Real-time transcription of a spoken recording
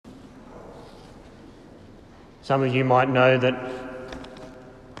Some of you might know that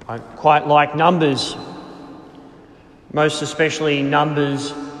I quite like numbers, most especially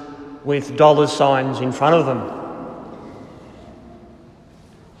numbers with dollar signs in front of them.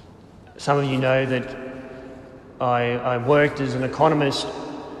 Some of you know that I worked as an economist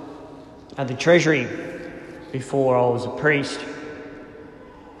at the Treasury before I was a priest.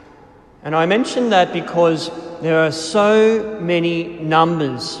 And I mention that because there are so many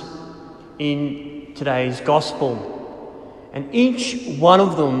numbers in today's gospel, and each one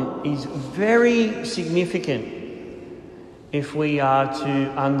of them is very significant if we are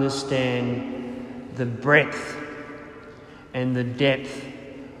to understand the breadth and the depth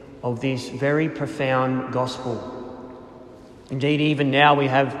of this very profound gospel. Indeed, even now we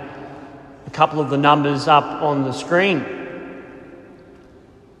have a couple of the numbers up on the screen.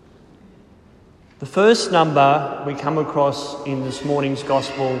 The first number we come across in this morning's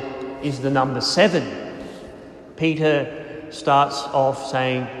gospel is the number 7. Peter starts off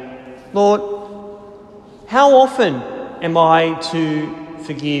saying, "Lord, how often am I to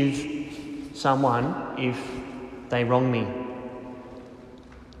forgive someone if they wrong me?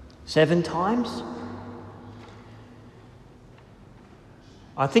 7 times?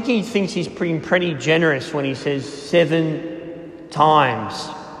 I think he thinks he's pretty generous when he says 7 times.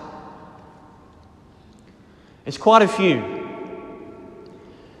 It's quite a few.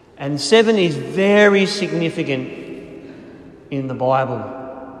 And 7 is very significant in the Bible.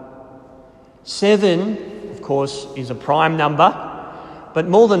 7, of course, is a prime number, but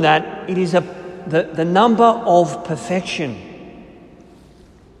more than that, it is the number of perfection.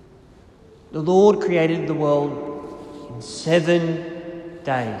 The Lord created the world in 7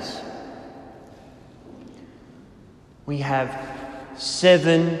 days. We have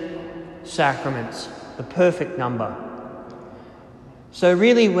 7 sacraments, the perfect number. So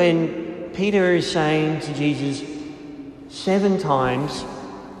really, when Peter is saying to Jesus 7 times,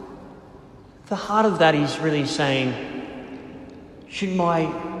 the heart of that is really saying, should my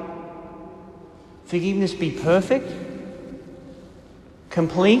forgiveness be perfect,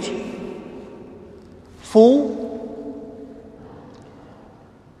 complete, full?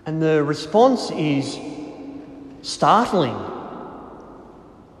 And the response is startling.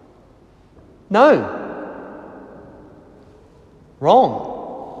 No. Wrong.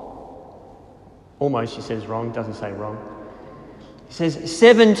 Almost he says wrong, doesn't say wrong. He says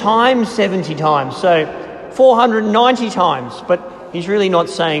 7 times, 70 times. So 490 times. But he's really not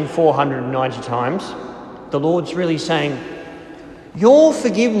saying 490 times. The Lord's really saying, your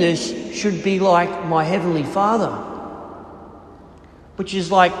forgiveness should be like my Heavenly Father, which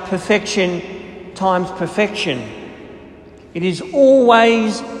is like perfection times perfection. It is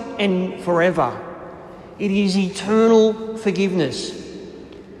always and forever. It is eternal forgiveness.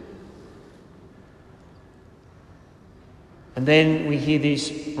 And then we hear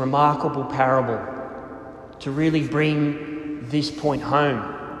this remarkable parable to really bring this point home.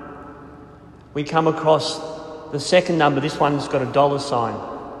 We come across the second number. This one's got a dollar sign.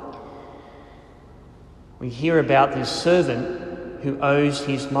 We hear about this servant who owes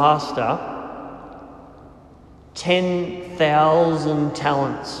his master 10,000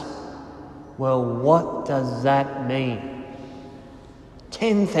 talents. Well, what does that mean?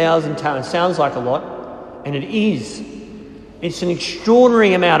 10,000 talents. Sounds like a lot, and it is. It's an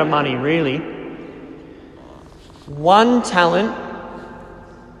extraordinary amount of money, really. 1 talent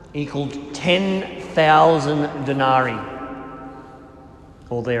equaled 10,000 denarii,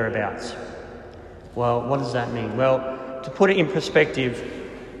 or thereabouts. Well, what does that mean? Well, to put it in perspective,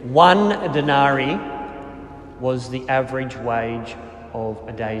 1 denarii was the average wage of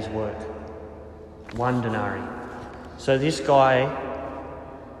a day's work. 1 denarii. So this guy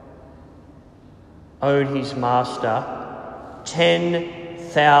owed his master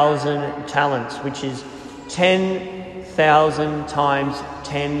 10,000 talents, which is 10,000 times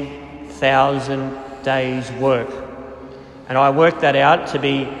 10,000 days' work. And I worked that out to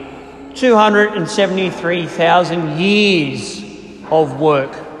be 273,000 years of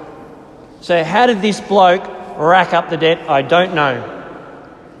work. So how did this bloke rack up the debt? I don't know.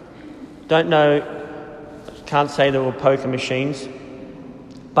 Can't say there were poker machines.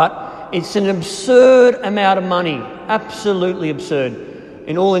 But it's an absurd amount of money. Absolutely absurd.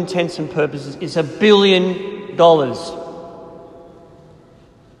 In all intents and purposes, it's $1 billion.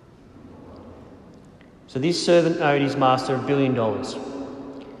 So this servant owed his master $1 billion.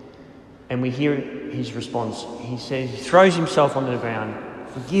 And we hear his response. He says, he throws himself onto the ground.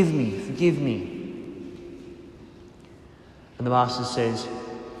 Forgive me, forgive me. And the master says,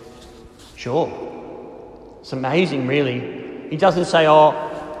 sure. It's amazing, really. He doesn't say, oh,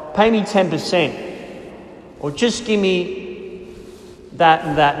 pay me 10%. or just give me that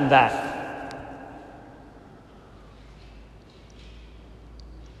and that and that.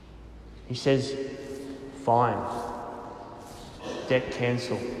 He says, fine, debt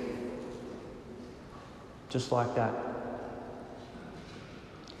cancelled. Just like that.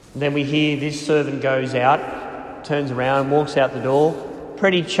 And then we hear this servant goes out, turns around, walks out the door,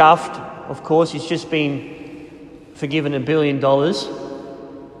 pretty chuffed. Of course, he's just been forgiven $1 billion.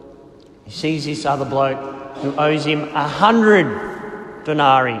 He sees this other bloke who owes him 100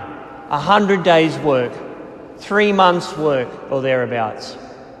 denarii, 100 days' work, 3 months' work or thereabouts.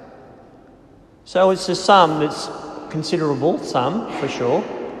 So it's a sum that's considerable, sum for sure,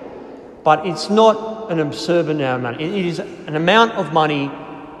 but it's not an absurd amount of money. It is an amount of money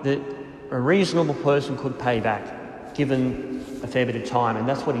that a reasonable person could pay back, given a fair bit of time. And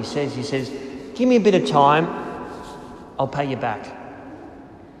that's what he says. He says, give me a bit of time, I'll pay you back.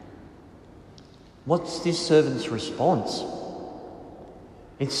 What's this servant's response?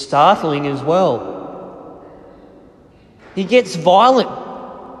 It's startling as well. He gets violent.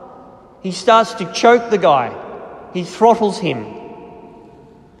 He starts to choke the guy. He throttles him.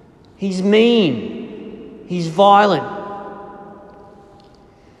 He's mean. He's violent.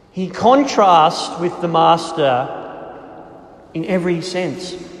 He contrasts with the master in every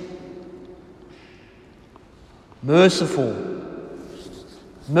sense. Merciful,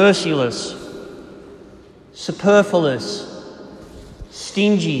 merciless, superfluous,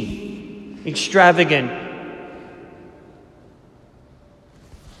 stingy, extravagant.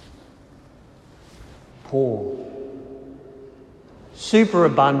 Poor,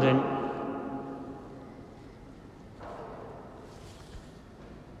 superabundant,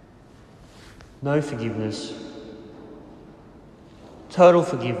 no forgiveness, total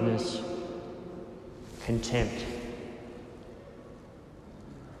forgiveness, contempt.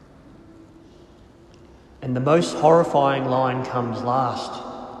 And the most horrifying line comes last.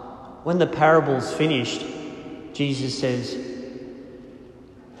 When the parable's finished, Jesus says,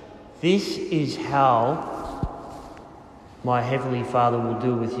 this is how my heavenly Father will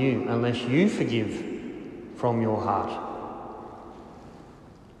deal with you unless you forgive from your heart.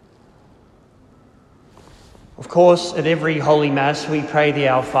 Of course, at every Holy Mass we pray the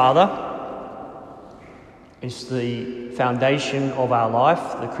Our Father. It's the foundation of our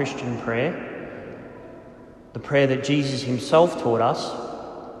life, the Christian prayer, the prayer that Jesus himself taught us.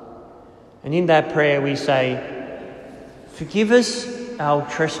 And in that prayer we say, forgive us our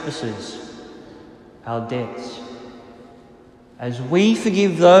trespasses, our debts, as we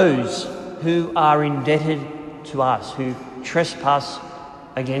forgive those who are indebted to us, who trespass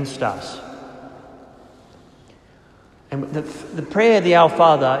against us. And the prayer, the Our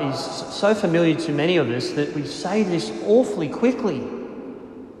Father, is so familiar to many of us that we say this awfully quickly.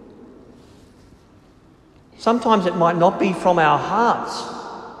 Sometimes it might not be from our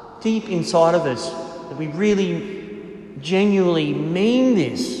hearts, deep inside of us, that we really genuinely mean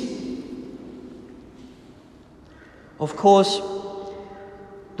this. Of course,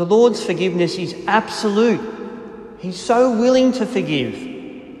 the Lord's forgiveness is absolute. He's so willing to forgive.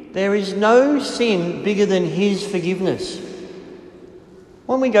 There is no sin bigger than his forgiveness.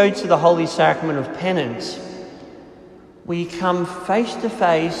 When we go to the Holy Sacrament of Penance, we come face to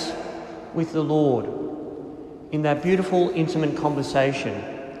face with the Lord in that beautiful, intimate conversation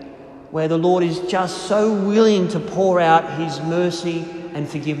where the Lord is just so willing to pour out his mercy and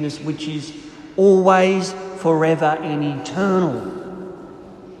forgiveness, which is always, forever, and eternal.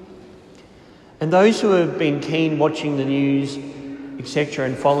 And those who have been keen watching the news, etc.,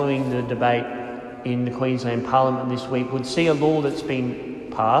 and following the debate in the Queensland Parliament this week would see a law that's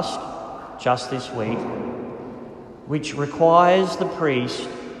been passed just this week, which requires the priest,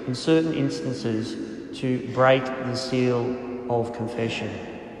 in certain instances, to break the seal of confession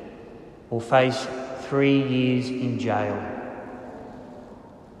or face 3 years in jail.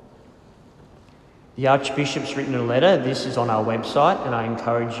 The Archbishop's written a letter. This is on our website, and I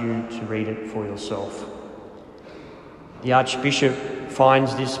encourage you to read it for yourself. The Archbishop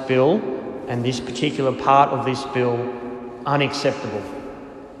finds this bill and this particular part of this bill unacceptable.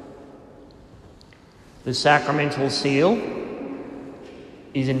 The sacramental seal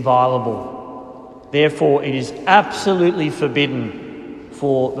is inviolable. Therefore, it is absolutely forbidden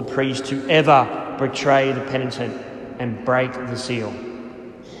for the priest to ever betray the penitent and break the seal.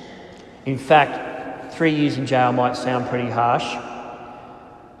 In fact, 3 years in jail might sound pretty harsh,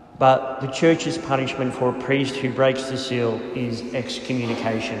 but the Church's punishment for a priest who breaks the seal is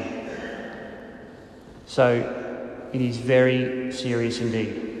excommunication. So it is very serious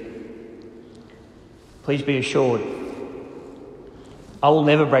indeed. Please be assured, I will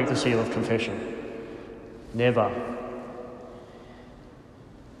never break the seal of confession. Never.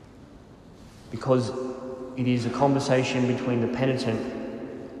 Because it is a conversation between the penitent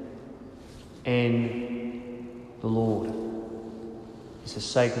and the Lord. It's a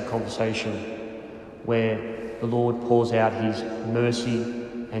sacred conversation where the Lord pours out his mercy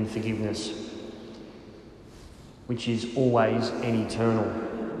and forgiveness, which is always and eternal.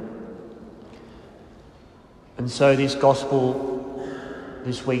 And so this gospel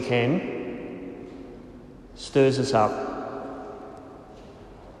this weekend stirs us up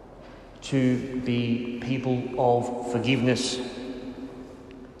to be people of forgiveness,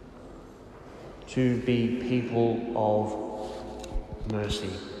 to be people of mercy.